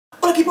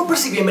Hola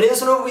K-Popers y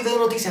bienvenidos a un nuevo video de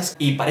noticias.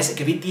 Y parece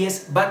que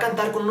BTS va a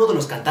cantar con uno de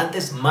los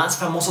cantantes más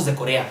famosos de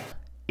Corea.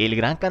 El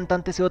gran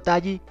cantante Seo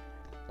Taiji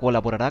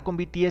colaborará con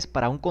BTS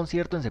para un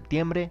concierto en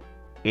septiembre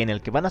en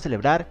el que van a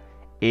celebrar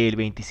el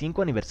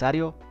 25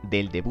 aniversario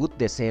del debut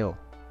de Seo.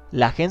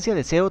 La agencia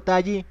de Seo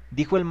Taiji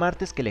dijo el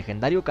martes que el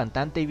legendario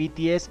cantante y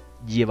BTS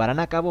llevarán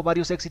a cabo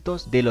varios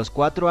éxitos de los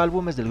 4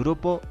 álbumes del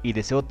grupo y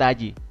de Seo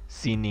Taiji,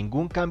 sin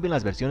ningún cambio en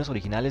las versiones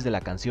originales de la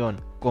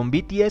canción. Con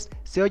BTS,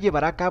 Seo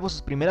llevará a cabo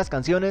sus primeras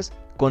canciones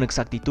con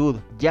exactitud,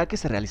 ya que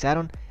se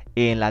realizaron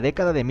en la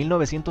década de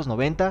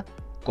 1990,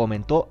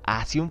 comentó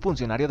así un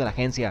funcionario de la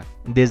agencia.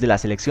 Desde la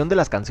selección de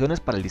las canciones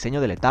para el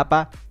diseño de la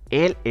etapa,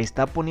 él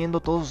está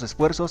poniendo todos sus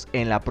esfuerzos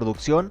en la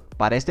producción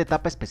para esta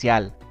etapa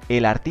especial.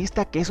 El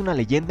artista, que es una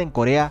leyenda en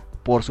Corea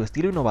por su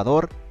estilo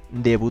innovador,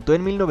 debutó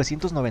en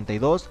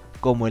 1992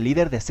 como el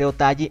líder de Seo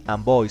Taiji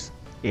and Boys.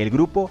 El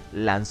grupo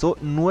lanzó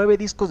 9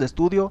 discos de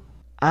estudio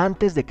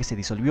antes de que se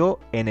disolvió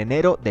en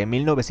enero de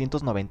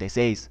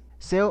 1996.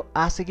 Seo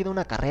ha seguido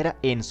una carrera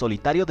en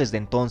solitario desde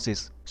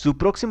entonces. Su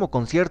próximo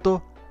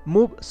concierto,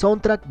 Move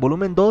Soundtrack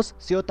Volumen 2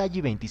 Seo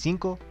Taiji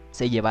 25,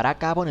 se llevará a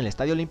cabo en el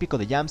Estadio Olímpico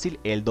de Yamsil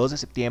el 2 de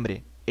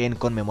septiembre, en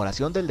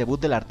conmemoración del debut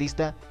del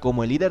artista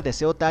como el líder de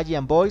Seo Taiji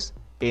and Boys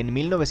en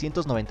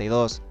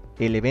 1992.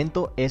 El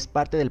evento es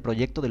parte del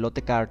proyecto de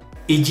Lotte Card.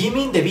 Y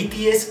Jimin de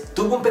BTS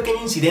tuvo un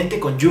pequeño incidente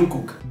con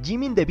Jungkook.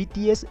 Jimin de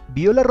BTS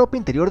vio la ropa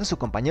interior de su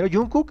compañero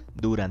Jungkook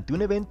durante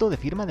un evento de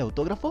firma de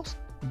autógrafos.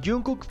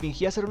 Jungkook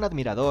fingía ser un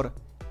admirador,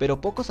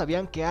 pero pocos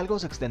sabían que algo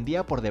se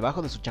extendía por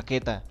debajo de su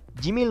chaqueta.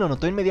 Jimin lo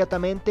notó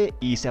inmediatamente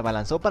y se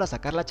abalanzó para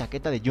sacar la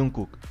chaqueta de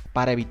Jungkook,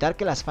 para evitar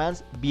que las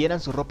fans vieran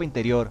su ropa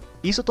interior.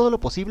 Hizo todo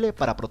lo posible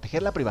para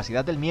proteger la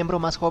privacidad del miembro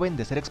más joven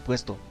de ser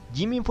expuesto.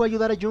 Jimin fue a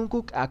ayudar a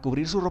Jungkook a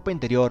cubrir su ropa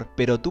interior,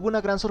 pero tuvo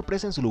una gran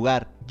sorpresa en su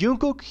lugar.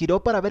 Jungkook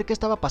giró para ver qué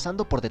estaba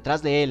pasando por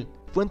detrás de él.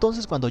 Fue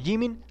entonces cuando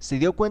Jimin se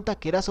dio cuenta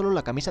que era solo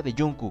la camisa de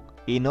Jungkook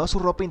y no su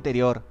ropa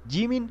interior.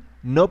 Jimin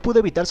no pudo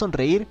evitar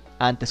sonreír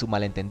ante su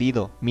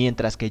malentendido,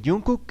 mientras que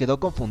Jungkook quedó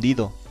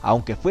confundido.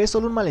 Aunque fue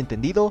solo un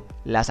malentendido,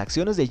 las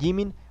acciones de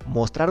Jimin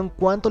mostraron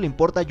cuánto le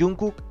importa a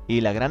Jungkook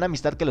y la gran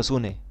amistad que los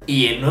une.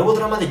 Y el nuevo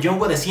drama de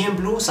Jungkook de CN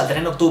Blue saldrá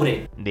en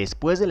octubre.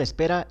 Después de la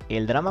espera,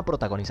 el drama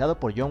protagonizado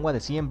por Jungkook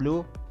de CN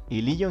Blue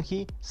y Lee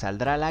Yeon-hee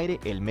saldrá al aire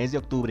el mes de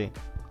octubre.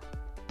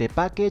 The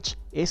Package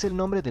es el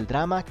nombre del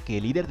drama que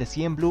el líder de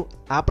CN Blue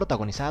ha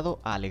protagonizado,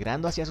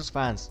 alegrando hacia sus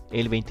fans.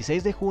 El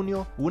 26 de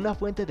junio, una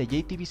fuente de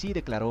JTBC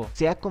declaró: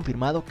 se ha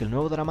confirmado que el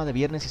nuevo drama de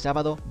viernes y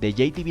sábado de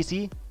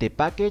JTBC, The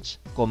Package,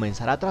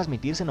 comenzará a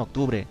transmitirse en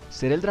octubre.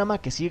 Será el drama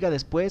que siga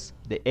después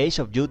de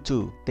Age of You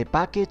 2. The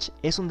Package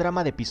es un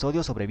drama de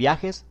episodios sobre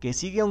viajes que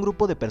sigue a un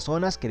grupo de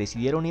personas que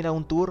decidieron ir a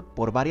un tour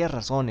por varias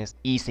razones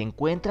y se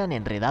encuentran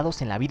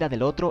enredados en la vida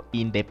del otro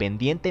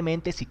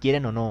independientemente si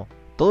quieren o no.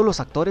 Todos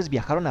los actores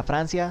viajaron a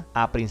Francia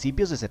a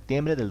principios de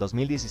septiembre del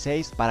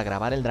 2016 para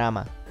grabar el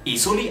drama. Y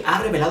Suzy ha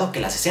revelado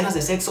que las escenas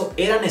de sexo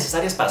eran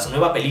necesarias para su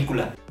nueva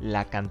película.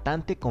 La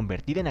cantante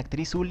convertida en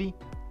actriz Suzy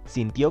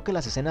sintió que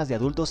las escenas de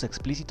adultos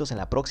explícitos en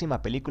la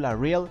próxima película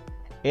Real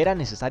eran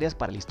necesarias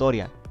para la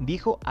historia.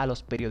 Dijo a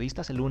los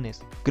periodistas el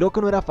lunes: creo que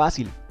no era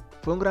fácil,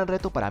 fue un gran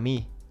reto para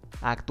mí,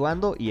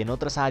 actuando y en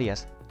otras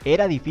áreas.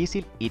 Era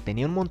difícil y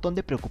tenía un montón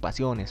de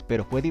preocupaciones,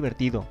 pero fue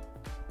divertido,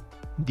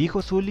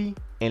 dijo Suzy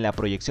en la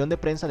proyección de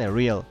prensa de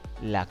Real.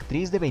 La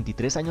actriz de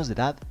 23 años de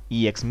edad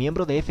y ex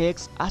miembro de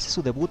FX hace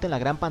su debut en la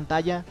gran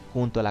pantalla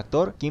junto al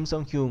actor Kim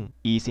Song-hyun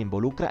y se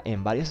involucra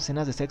en varias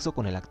escenas de sexo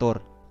con el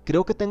actor.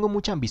 Creo que tengo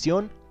mucha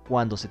ambición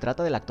cuando se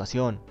trata de la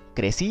actuación.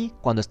 Crecí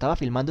cuando estaba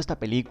filmando esta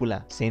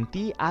película.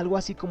 Sentí algo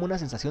así como una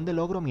sensación de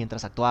logro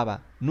mientras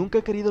actuaba. Nunca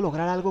he querido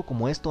lograr algo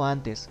como esto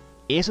antes.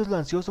 Eso es lo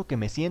ansioso que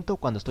me siento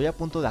cuando estoy a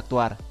punto de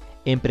actuar.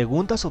 En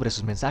preguntas sobre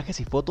sus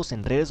mensajes y fotos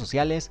en redes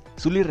sociales,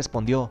 Suzy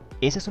respondió: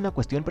 esa es una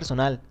cuestión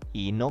personal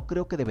y no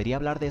creo que debería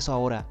hablar de eso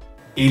ahora.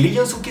 Y Lee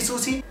Yeon-suk y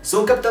Suzy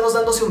son captados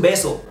dándose un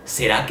beso.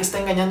 ¿Será que está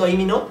engañando a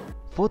Jimin, no?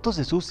 Fotos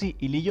de Suzy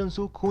y Lee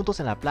Yeon-suk juntos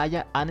en la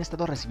playa han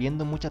estado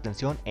recibiendo mucha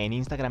atención en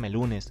Instagram el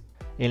lunes.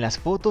 En las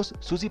fotos,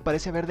 Suzy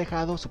parece haber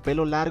dejado su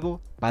pelo largo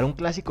para un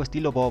clásico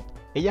estilo bob.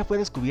 Ella fue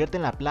descubierta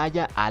en la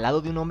playa al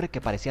lado de un hombre que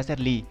parecía ser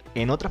Lee.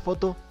 En otra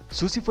foto,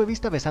 Suzy fue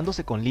vista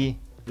besándose con Lee.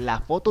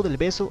 La foto del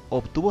beso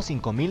obtuvo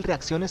 5000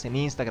 reacciones en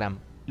Instagram.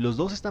 Los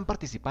dos están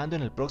participando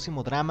en el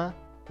próximo drama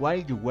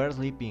While You Were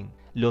Sleeping.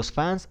 Los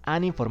fans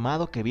han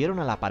informado que vieron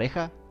a la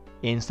pareja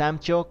en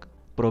Samcheok,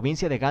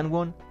 provincia de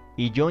Gangwon,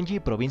 y Gyeonggi,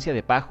 provincia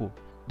de Paju,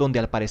 donde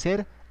al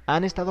parecer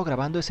han estado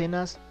grabando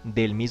escenas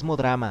del mismo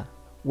drama.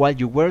 While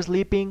You Were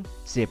Sleeping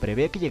se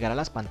prevé que llegará a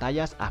las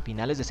pantallas a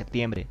finales de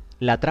septiembre.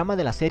 La trama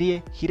de la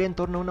serie gira en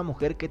torno a una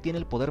mujer que tiene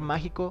el poder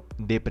mágico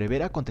de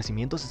prever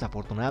acontecimientos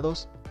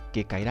desafortunados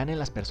que caerán en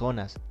las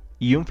personas,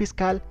 y un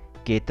fiscal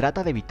que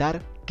trata de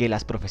evitar que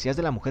las profecías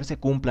de la mujer se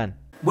cumplan.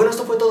 Bueno,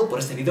 esto fue todo por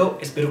este video,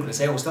 espero que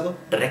les haya gustado.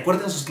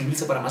 Recuerden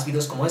suscribirse para más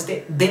videos como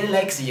este, denle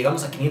like si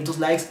llegamos a 500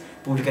 likes,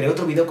 publicaré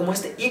otro video como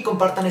este y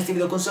compartan este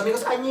video con sus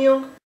amigos.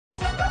 ¡Añón!